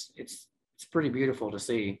know, it's pretty beautiful to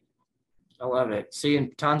see. I love it.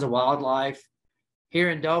 Seeing tons of wildlife here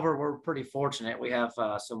in Dover. We're pretty fortunate. We have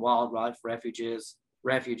some wildlife refugees,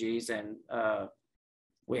 and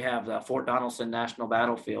we have the Fort Donelson National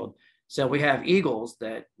Battlefield. So we have eagles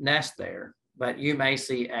that nest there, but you may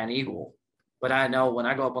see an eagle. But I know when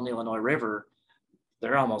I go up on the Illinois River,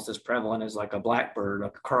 they're almost as prevalent as like a blackbird, a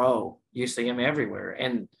crow. You see them everywhere.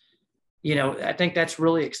 And, you know, I think that's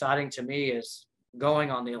really exciting to me is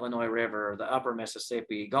going on the Illinois River, the upper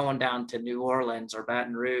Mississippi, going down to New Orleans or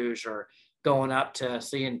Baton Rouge, or going up to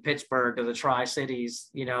seeing Pittsburgh or the Tri-Cities,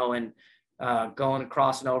 you know, and going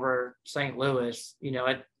crossing over St. Louis. You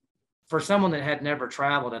know, for someone that had never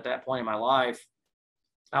traveled at that point in my life,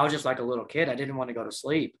 I was just like a little kid. I didn't want to go to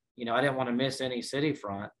sleep. You know, I didn't want to miss any city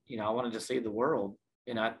front. You know, I wanted to see the world.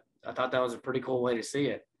 You know, I thought that was a pretty cool way to see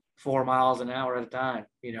it. 4 miles an hour at a time,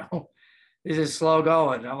 you know. This is slow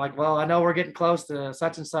going. I'm like, well, I know we're getting close to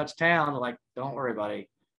such and such town. They're like, don't worry, buddy.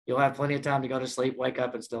 You'll have plenty of time to go to sleep, wake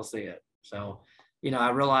up, and still see it. So, you know, I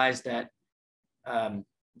realized that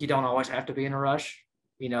you don't always have to be in a rush.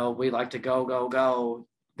 You know, we like to go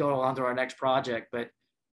on to our next project. But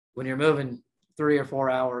when you're moving 3 or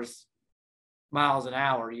 4 miles an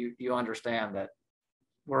hour, you understand that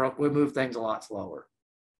we move things a lot slower.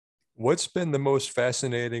 What's been the most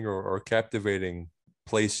fascinating or captivating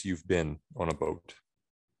place you've been on a boat?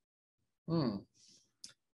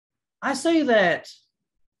 I say that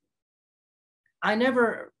I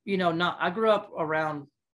never, you know, I grew up around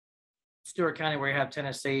Stewart County where you have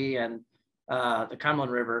Tennessee and the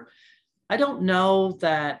Cumberland River. I don't know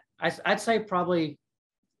that I'd say probably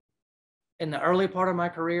in the early part of my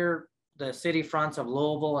career, the city fronts of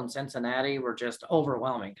Louisville and Cincinnati were just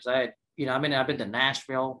overwhelming because I've been to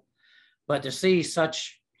Nashville, but to see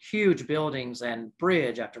such huge buildings and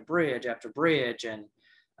bridge after bridge after bridge, and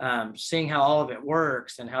seeing how all of it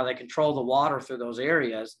works and how they control the water through those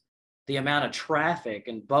areas, the amount of traffic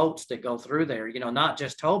and boats that go through there, you know, not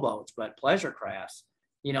just towboats, but pleasure crafts,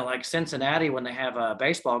 you know, like Cincinnati, when they have a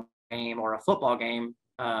baseball game or a football game,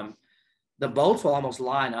 the boats will almost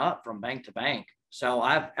line up from bank to bank. So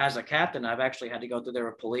as a captain, I've actually had to go through there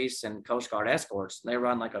with police and Coast Guard escorts. They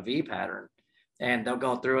run like a V pattern, and they'll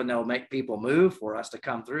go through and they'll make people move for us to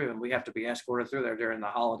come through. And we have to be escorted through there during the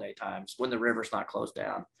holiday times when the river's not closed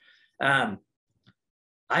down.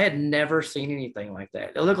 I had never seen anything like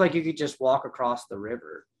that. It looked like you could just walk across the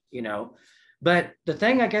river, you know. But the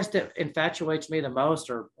thing I guess that infatuates me the most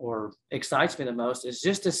or excites me the most is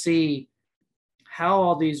just to see how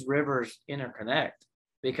all these rivers interconnect,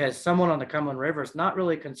 because someone on the Cumberland River is not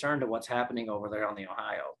really concerned with what's happening over there on the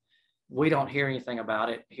Ohio. We don't hear anything about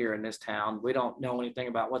it here in this town. We don't know anything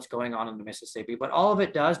about what's going on in the Mississippi, but all of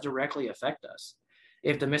it does directly affect us.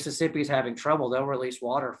 If the Mississippi is having trouble, they'll release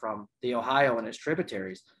water from the Ohio and its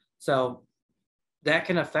tributaries. So that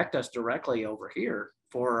can affect us directly over here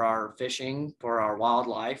for our fishing, for our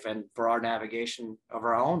wildlife, and for our navigation of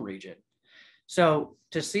our own region. So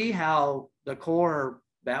to see how the Corps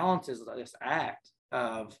balances this act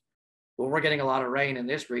of, well, we're getting a lot of rain in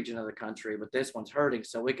this region of the country, but this one's hurting,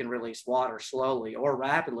 so we can release water slowly or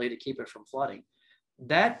rapidly to keep it from flooding.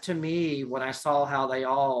 That to me, when I saw how they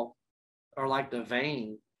all are like the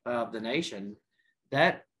vein of the nation.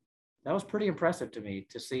 That that was pretty impressive to me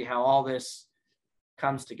to see how all this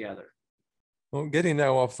comes together. Well, getting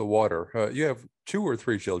now off the water, you have 2 or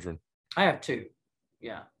 3 children. I have two.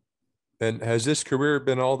 Yeah. And has this career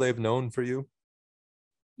been all they've known for you?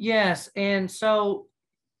 Yes. And so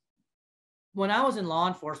when I was in law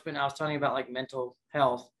enforcement, I was telling you about like mental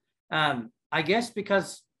health. I guess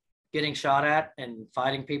because getting shot at and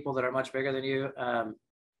fighting people that are much bigger than you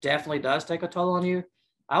definitely does take a toll on you.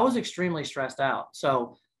 I was extremely stressed out.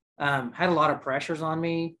 So had a lot of pressures on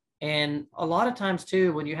me. And a lot of times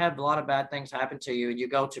too, when you have a lot of bad things happen to you and you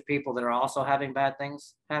go to people that are also having bad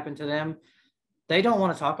things happen to them, they don't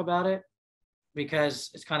want to talk about it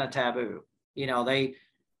because it's kind of taboo. You know, they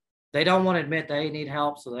don't want to admit they need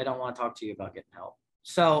help, so they don't want to talk to you about getting help.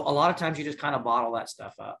 So a lot of times you just kind of bottle that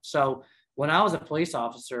stuff up. So when I was a police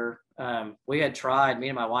officer, we had tried, me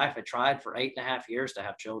and my wife had tried for 8.5 years to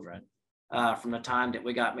have children. From the time that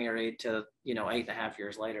we got married to, 8.5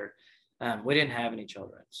 years later, we didn't have any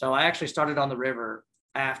children. So I actually started on the river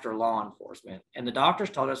after law enforcement, and the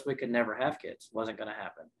doctors told us we could never have kids. It wasn't going to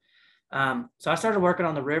happen. So I started working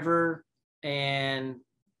on the river, and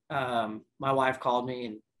my wife called me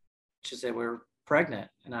and she said we were pregnant,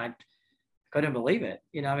 and I couldn't believe it.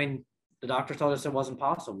 I mean, the doctor told us it wasn't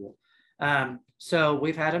possible. So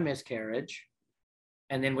we've had a miscarriage,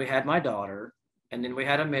 and then we had my daughter, and then we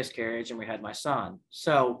had a miscarriage, and we had my son.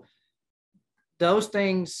 So those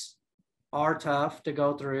things are tough to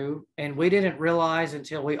go through, and we didn't realize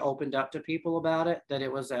until we opened up to people about it that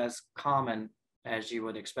it was as common as you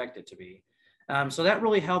would expect it to be. So that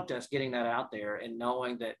really helped us getting that out there and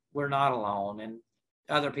knowing that we're not alone, and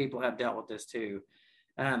other people have dealt with this too.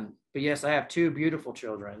 But yes, I have two beautiful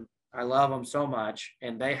children. I love them so much,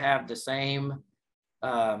 and they have the same,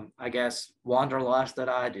 I guess, wanderlust that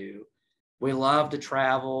I do. We love to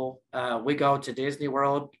travel. We go to Disney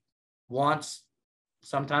World once,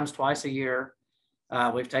 sometimes twice a year.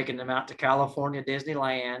 We've taken them out to California,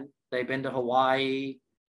 Disneyland. They've been to Hawaii,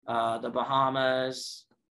 the Bahamas,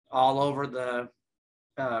 all over the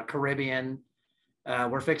Caribbean.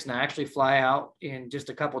 We're fixing to actually fly out in just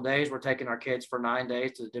a couple of days. We're taking our kids for 9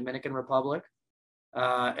 days to the Dominican Republic.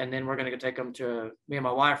 And then we're going to take them me and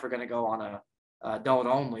my wife are going to go on a adult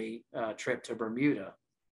only trip to Bermuda.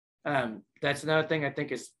 That's another thing I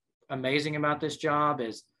think is amazing about this job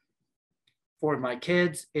is for my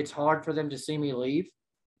kids, it's hard for them to see me leave.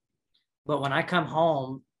 But when I come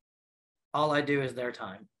home, all I do is their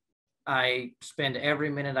time. I spend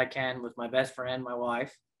every minute I can with my best friend, my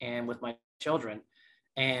wife, and with my children.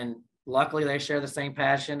 And luckily they share the same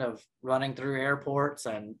passion of running through airports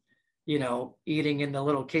and, eating in the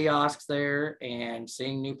little kiosks there and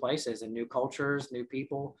seeing new places and new cultures, new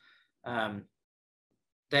people.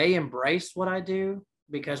 They embrace what I do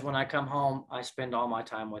because when I come home, I spend all my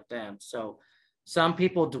time with them. So some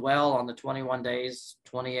people dwell on the 21 days,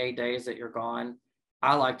 28 days that you're gone.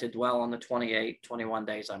 I like to dwell on the 28, 21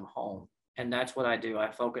 days I'm home. And that's what I do.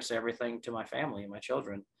 I focus everything to my family and my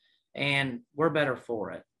children. And we're better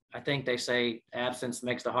for it. I think they say absence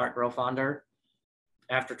makes the heart grow fonder.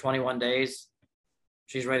 After 21 days,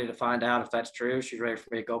 she's ready to find out if that's true. She's ready for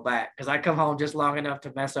me to go back because I come home just long enough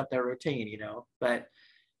to mess up their routine, But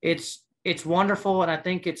it's wonderful, and I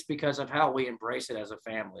think it's because of how we embrace it as a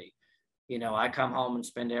family. I come home and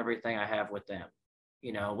spend everything I have with them.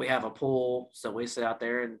 We have a pool, so we sit out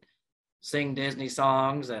there and sing Disney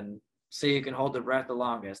songs and see who can hold their breath the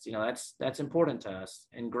longest. That's important to us,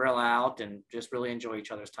 and grill out and just really enjoy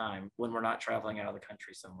each other's time when we're not traveling out of the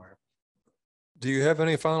country somewhere. Do you have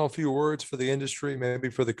any final few words for the industry, maybe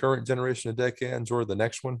for the current generation of deckhands or the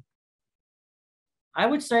next one? I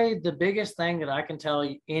would say the biggest thing that I can tell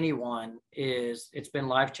anyone is it's been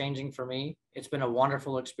life-changing for me. It's been a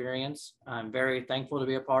wonderful experience. I'm very thankful to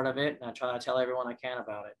be a part of it, and I try to tell everyone I can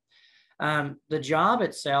about it. The job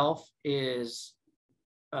itself is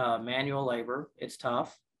manual labor. It's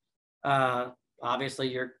tough.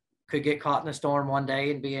 Obviously, you could get caught in a storm one day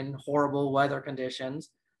and be in horrible weather conditions.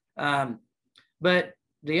 But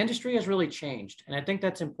the industry has really changed, and I think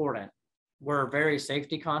that's important. We're very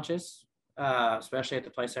safety conscious, especially at the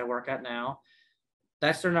place I work at now.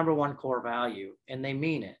 That's their number one core value, and they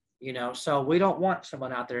mean it. So we don't want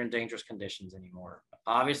someone out there in dangerous conditions anymore.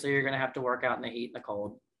 Obviously, you're going to have to work out in the heat and the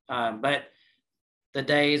cold, but the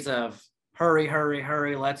days of hurry, hurry,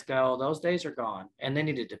 hurry, let's go, those days are gone, and they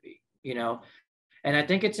needed to be. And I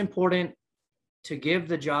think it's important to give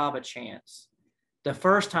the job a chance. The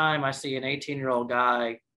first time I see an 18-year-old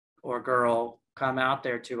guy or girl come out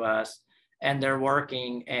there to us and they're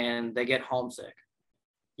working and they get homesick,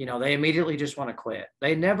 They immediately just want to quit.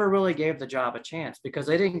 They never really gave the job a chance because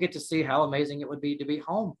they didn't get to see how amazing it would be to be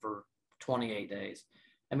home for 28 days.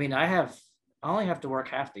 I mean, I only have to work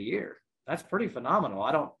half the year. That's pretty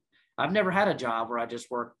phenomenal. I've never had a job where I just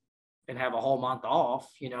work and have a whole month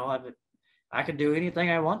off. I could do anything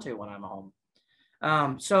I want to when I'm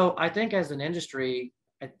home. So I think as an industry,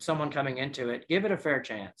 someone coming into it, give it a fair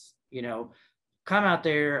chance. Come out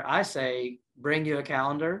there. I say, bring you a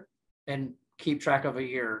calendar and keep track of a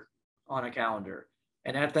year on a calendar.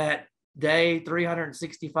 And at that day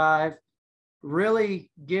 365,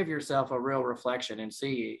 really give yourself a real reflection and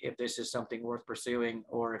see if this is something worth pursuing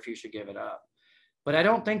or if you should give it up. But I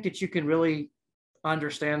don't think that you can really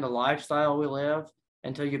understand the lifestyle we live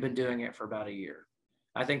until you've been doing it for about a year.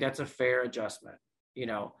 I think that's a fair adjustment.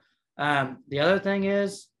 The other thing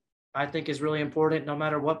I think is really important, no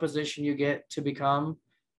matter what position you get to become,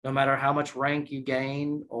 no matter how much rank you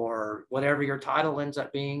gain or whatever your title ends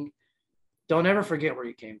up being, don't ever forget where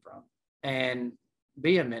you came from and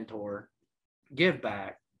be a mentor, give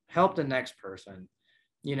back, help the next person,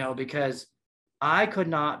 because I could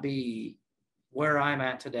not be where I'm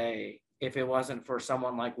at today if it wasn't for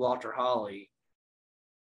someone like Walter Holly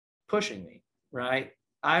pushing me, right?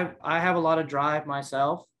 I have a lot of drive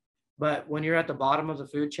myself, but when you're at the bottom of the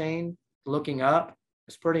food chain, looking up,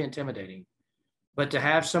 it's pretty intimidating. But to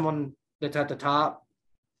have someone that's at the top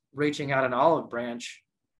reaching out an olive branch,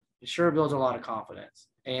 it sure builds a lot of confidence.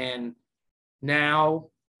 And now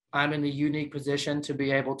I'm in the unique position to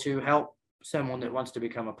be able to help someone that wants to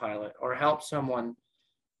become a pilot or help someone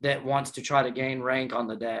that wants to try to gain rank on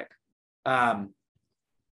the deck,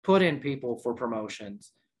 put in people for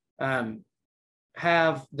promotions,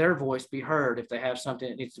 have their voice be heard if they have something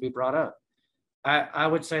that needs to be brought up. I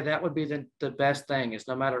would say that would be the best thing is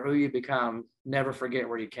no matter who you become, never forget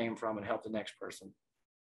where you came from and help the next person.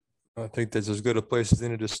 I think that's as good a place as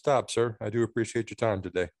any to stop, sir. I do appreciate your time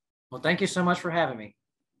today. Well, thank you so much for having me.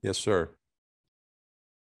 Yes, sir.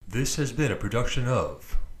 This has been a production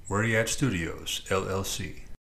of Where You At Studios, LLC.